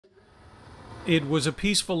It was a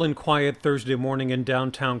peaceful and quiet Thursday morning in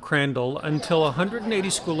downtown Crandall until 180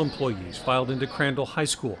 school employees filed into Crandall High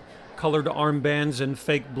School, colored armbands and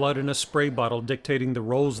fake blood in a spray bottle dictating the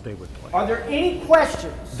roles they would play. Are there any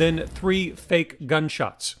questions? Then 3 fake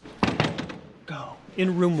gunshots. Go.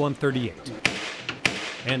 In room 138.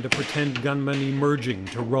 And a pretend gunman emerging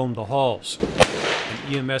to roam the halls.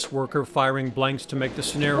 An EMS worker firing blanks to make the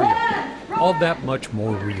scenario. All that much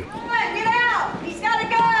more real.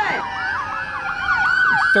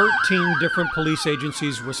 13 different police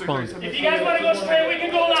agencies responded. If you guys want to go straight, we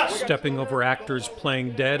can go left. Stepping over actors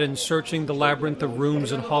playing dead and searching the labyrinth of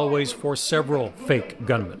rooms and hallways for several fake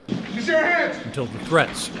gunmen. Use your hands. Until the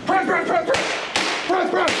threats Press.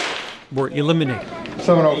 were eliminated.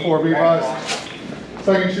 704, be advised.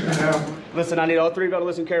 Second shooter now. Listen, I need all three of y'all to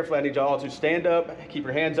listen carefully. I need y'all to stand up, keep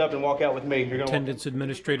your hands up, and walk out with me. Attendance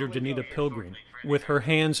Administrator Danita Pilgrim, with her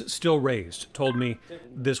hands still raised, told me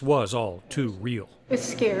this was all too real. It's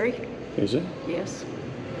scary. Is it? Yes.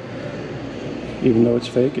 Even though it's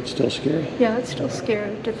fake, it's still scary? Yeah, it's still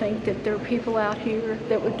scary to think that there are people out here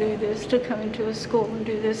that would do this, to come into a school and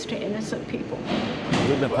do this to innocent people.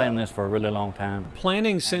 We've been planning this for a really long time.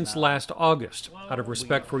 Planning since last August. Out of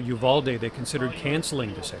respect for Uvalde, they considered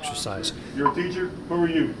canceling this exercise. You're a teacher? Who are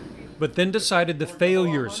you? But then decided the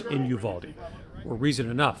failures in Uvalde were reason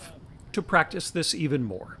enough to practice this even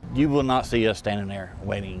more. You will not see us standing there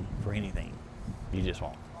waiting for anything. You just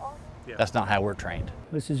won't. That's not how we're trained.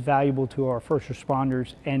 This is valuable to our first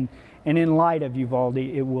responders, and in light of Uvalde,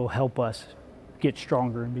 it will help us get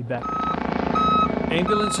stronger and be better.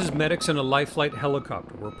 Ambulances, medics, and a life flight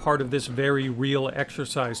helicopter were part of this very real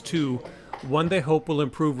exercise too, one they hope will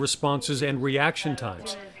improve responses and reaction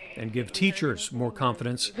times and give teachers more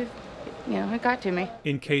confidence. Yeah, it got to me.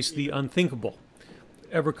 In case the unthinkable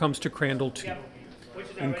ever comes to Crandall too.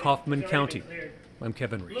 In Kaufman County, I'm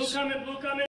Kevin Reese.